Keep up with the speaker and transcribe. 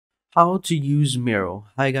How to use Miro.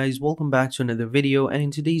 Hi guys, welcome back to another video, and in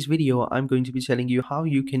today's video I'm going to be telling you how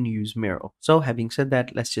you can use Miro. So having said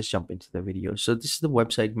that, let's just jump into the video. So this is the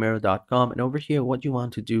website miro.com, and over here what you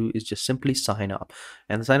want to do is just simply sign up.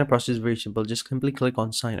 And the sign up process is very simple. Just simply click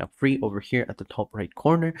on sign up free over here at the top right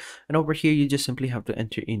corner, and over here you just simply have to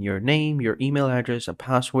enter in your name, your email address, a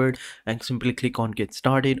password, and simply click on get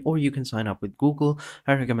started. Or you can sign up with Google.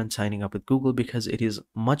 I recommend signing up with Google because it is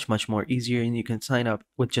much more easier, and you can sign up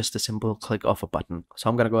with just a simple click of a button. So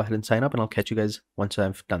I'm going to go ahead and sign up, and I'll catch you guys once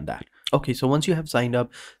I've done that. Okay, so once you have signed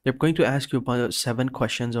up, they're going to ask you about 7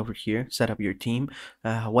 questions over here. Set up your team.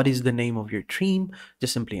 What is the name of your team?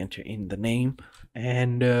 Just simply enter in the name.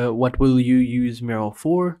 And what will you use Miro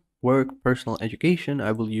for? Work, personal, education.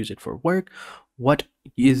 I will use it for work. What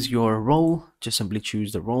is your role? Just simply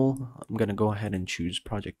choose the role. I'm going to go ahead and choose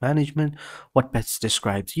project management. What best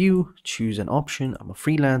describes you? Choose an option. I'm a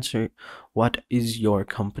freelancer. What is your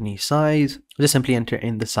company size? Just simply enter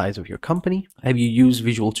in the size of your company. Have you used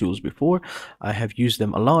visual tools before? I have used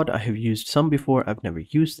them a lot. I have used some before. I've never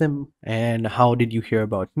used them. And how did you hear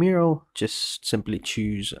about Miro? Just simply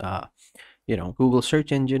choose Google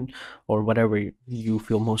search engine or whatever you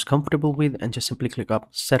feel most comfortable with, and just simply click up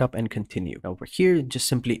set up and continue. Over here just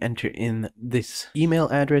simply enter in this email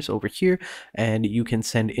address over here, and you can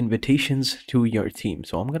send invitations to your team.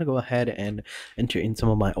 So I'm going to go ahead and enter in some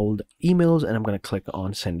of my old emails, and I'm going to click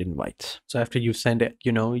on send invites. So after you've sent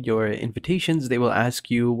your invitations, they will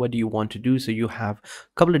ask you what do you want to do. So you have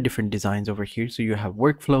a couple of different designs over here. So you have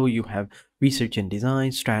workflow, you have research and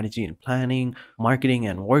design, strategy and planning, marketing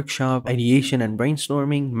and workshop, ideation and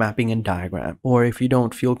brainstorming, mapping and diagram. Or if you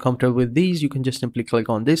don't feel comfortable with these, you can just simply click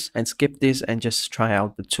on this and skip this and just try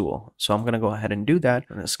out the tool. So I'm going to go ahead and do that.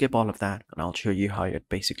 I'm going to skip all of that, and I'll show you how it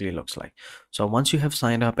basically looks like. So once you have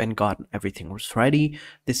signed up and got everything ready,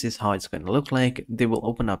 this is how it's going to look like. They will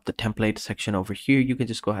open up the template section over here. You can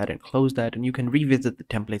just go ahead and close that, and you can revisit the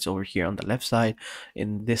templates over here on the left side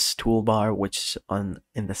in this toolbar, which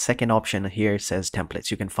in the second option here says templates.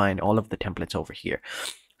 You can find all of the templates over here.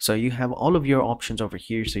 So you have all of your options over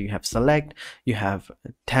here. So you have select, you have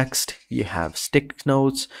text, you have stick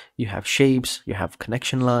notes, you have shapes, you have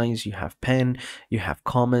connection lines, you have pen, you have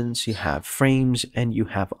comments, you have frames, and you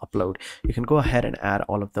have upload. You can go ahead and add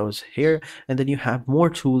all of those here, and then you have more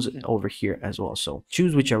tools over here as well. So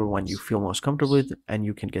choose whichever one you feel most comfortable with, and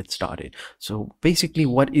you can get started. So basically,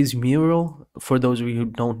 what is Miro? For those of you who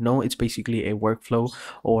don't know, it's basically a workflow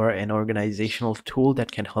or an organizational tool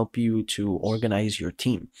that can help you to organize your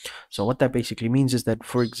team. So what that basically means is that,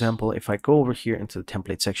 for example, if I go over here into the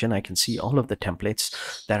template section, I can see all of the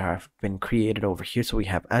templates that have been created over here. So we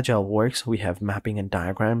have Agile Works, we have mapping and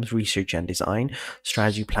diagrams, research and design,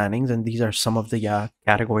 strategy plannings, and these are some of the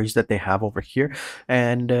categories that they have over here.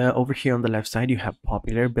 And over here on the left side, you have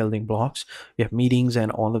popular building blocks, you have meetings,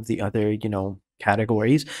 and all of the other,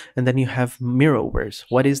 categories. And then you have Miroverse.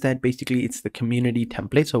 What is that? Basically, it's the community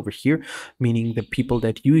templates over here, meaning the people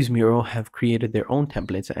that use Miro have created their own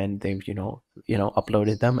templates, and they've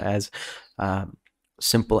uploaded them as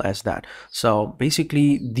simple as that. So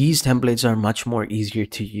basically, these templates are much more easier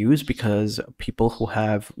to use because people who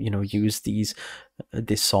have used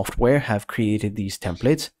this software have created these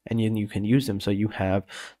templates, and you can use them. So you have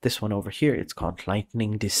this one over here. It's called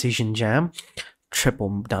Lightning Decision Jam,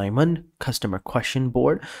 Triple Diamond, Customer Question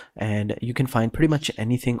Board, and you can find pretty much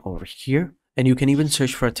anything over here. And you can even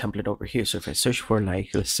search for a template over here. So if I search for, like,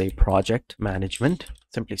 let's say project management,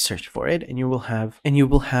 simply search for it, and you will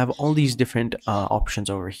have all these different options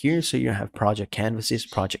over here. So you have project canvases,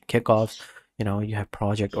 project kickoffs, you have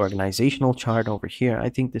project organizational chart over here. I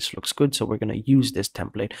think this looks good, so we're going to use this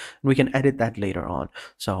template, and we can edit that later on.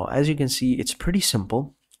 So as you can see, it's pretty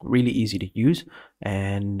simple, really easy to use,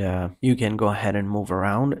 and you can go ahead and move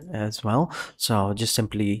around as well. So just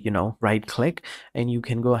simply right click, and you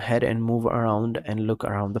can go ahead and move around and look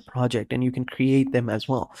around the project, and you can create them as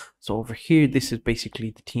well. So over here, this is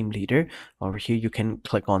basically the team leader. Over here you can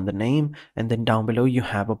click on the name, and then down below you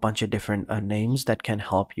have a bunch of different names that can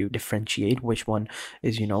help you differentiate which one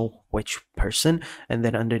is which person, and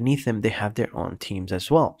then underneath them they have their own teams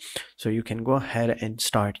as well. So you can go ahead and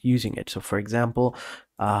start using it. So for example,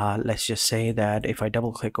 let's just say that if I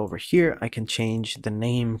double click over here, I can change the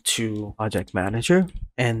name to project manager,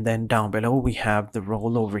 and then down below we have the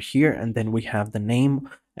role over here, and then we have the name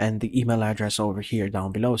and the email address over here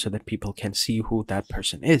down below, so that people can see who that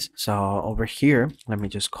person is. So over here, let me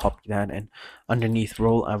just copy that, and underneath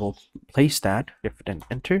role I will place that, shift and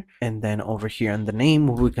enter, and then over here in the name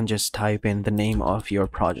we can just type in the name of your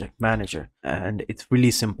project manager, and it's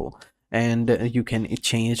really simple. and you can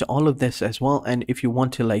change all of this as well. And if you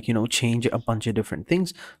want to, like, change a bunch of different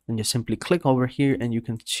things, then just simply click over here and you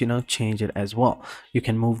can, change it as well. You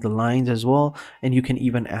can move the lines as well, and you can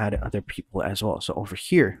even add other people as well. So over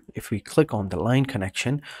here, if we click on the line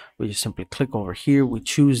connection, we just simply click over here, we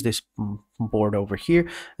choose this board over here,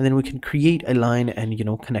 and then we can create a line and,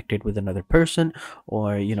 connect it with another person,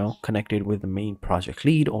 or, connect it with the main project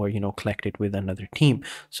lead, or, connect it with another team.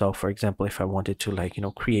 So for example, if I wanted to, like,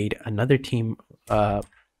 create another team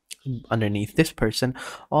underneath this person,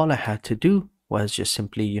 all I had to do was just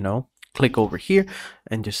simply, click over here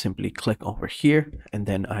and just simply click over here, and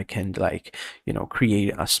then I can, like,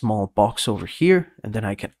 create a small box over here, and then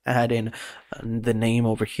I can add in the name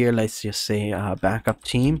over here. Let's just say backup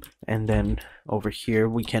team, and then over here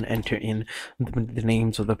we can enter in the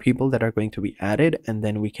names of the people that are going to be added, and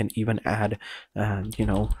then we can even add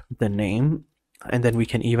the name, and then we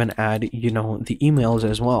can even add the emails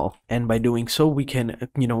as well. And by doing so, we can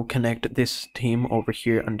connect this team over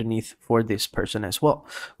here underneath for this person as well,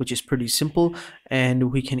 which is pretty simple.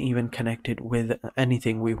 And we can even connect it with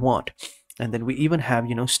anything we want. And then we even have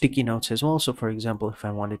sticky notes as well. So for example, if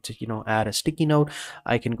I wanted to add a sticky note,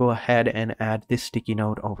 I can go ahead and add this sticky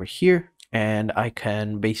note over here, and I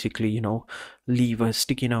can basically leave a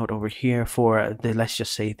sticky note over here for the, let's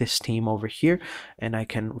just say, this team over here, and I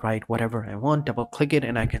can write whatever I want, double click it,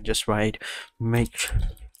 and I can just write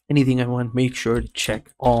anything I want. Make sure to check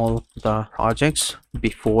all the projects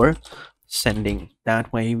before sending.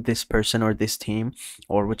 That way this person or this team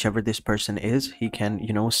or whichever this person is, he can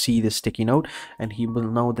see the sticky note, and he will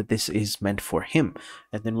know that this is meant for him.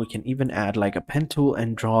 And then we can even add like a pen tool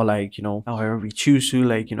and draw, like, however we choose to,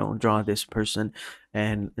 like, draw this person.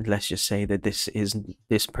 And let's just say that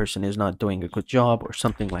this person is not doing a good job or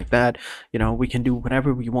something like that. We can do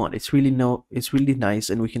whatever we want. It's really nice.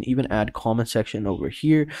 And we can even add comment section over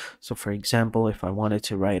here. So for example, if I wanted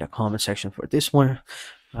to write a comment section for this one,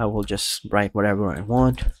 I will just write whatever I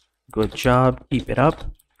want. Good job, keep it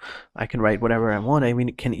up. I can write whatever I want. I mean,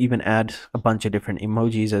 it can even add a bunch of different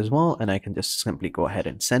emojis as well, and I can just simply go ahead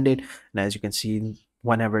and send it. And as you can see,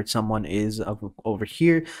 whenever someone is over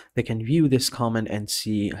here, they can view this comment and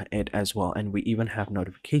see it as well. And we even have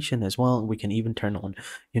notification as well. We can even turn on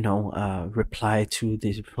reply to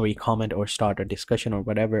this free comment, or start a discussion or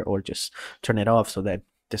whatever, or just turn it off so that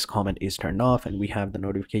this comment is turned off, and we have the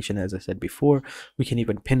notification. As I said before, we can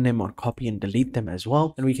even pin them or copy and delete them as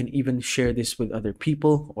well. And we can even share this with other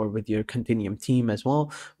people or with your Continuum team as well.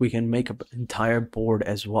 We can make an entire board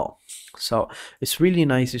as well. So it's really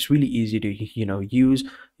nice. It's really easy to use.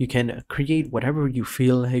 You can create whatever you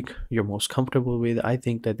feel like you're most comfortable with. I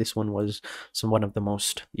think that this one was one of the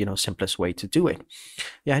most simplest way to do it.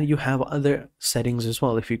 Yeah, and you have other settings as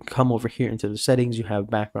well. If you come over here into the settings, you have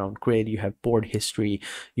background grid, you have board history,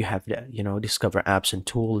 you have discover apps and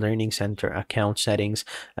tool, learning center, account settings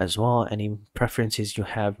as well. Any preferences, you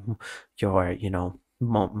have your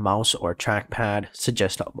mouse or trackpad,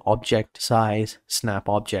 suggest object size, snap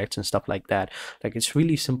objects, and stuff like that. Like, it's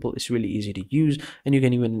really simple, it's really easy to use, and you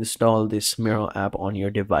can even install this Miro app on your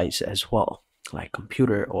device as well, like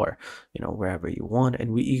computer or wherever you want.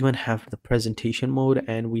 And we even have the presentation mode,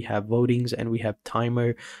 and we have votings, and we have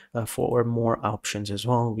timer for more options as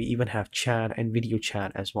well. We even have chat and video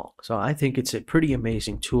chat as well. So I think it's a pretty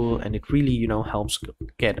amazing tool, and it really helps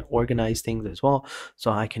get organized things as well.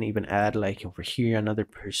 So I can even add, like, over here, another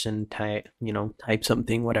person type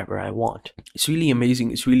something, whatever I want. It's really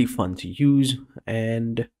amazing. It's really fun to use.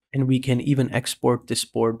 And we can even export this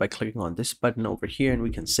board by clicking on this button over here, and we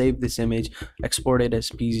can save this image, export it as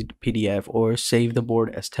PDF, or save the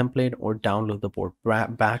board as template, or download the board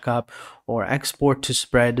backup, or export to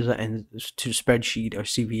spread and to spreadsheet or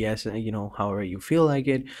CVS, however you feel like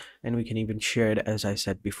it. And we can even share it, as I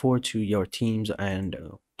said before, to your teams and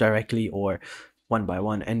directly or one by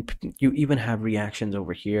one. And you even have reactions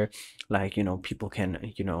over here, like people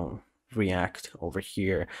can react over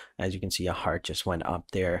here. As you can see, a heart just went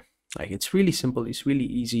up there. Like, it's really simple, it's really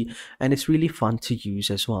easy, and it's really fun to use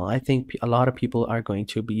as well. I think a lot of people are going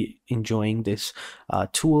to be enjoying this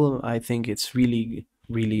tool. I think it's really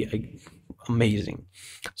amazing.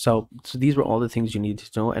 So these were all the things you need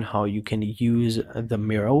to know, and how you can use the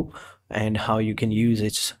Miro, and how you can use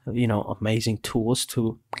its amazing tools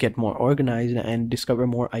to get more organized and discover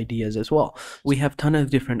more ideas as well. We have a ton of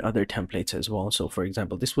different other templates as well. So for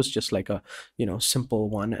example, this was just like a simple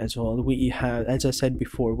one as well. We have, as I said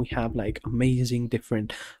before, we have like amazing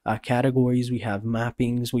different categories. We have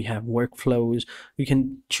mappings, we have workflows. You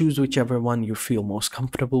can choose whichever one you feel most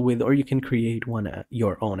comfortable with, or you can create one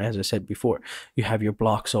your own. As I said before, you have your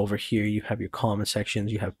blocks over here, you have your comment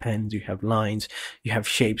sections, you have pens, you have lines, you have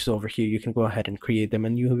shapes over here, here you can go ahead and create them,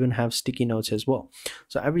 and you even have sticky notes as well.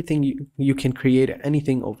 So everything you can create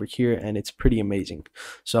anything over here, and it's pretty amazing.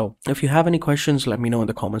 So if you have any questions, let me know in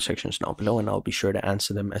the comment sections down below, and I'll be sure to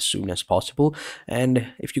answer them as soon as possible.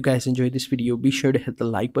 And if you guys enjoyed this video, be sure to hit the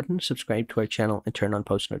like button, subscribe to our channel, and turn on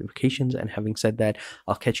post notifications. And having said that,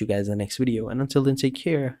 I'll catch you guys in the next video, and until then, take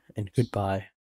care and goodbye.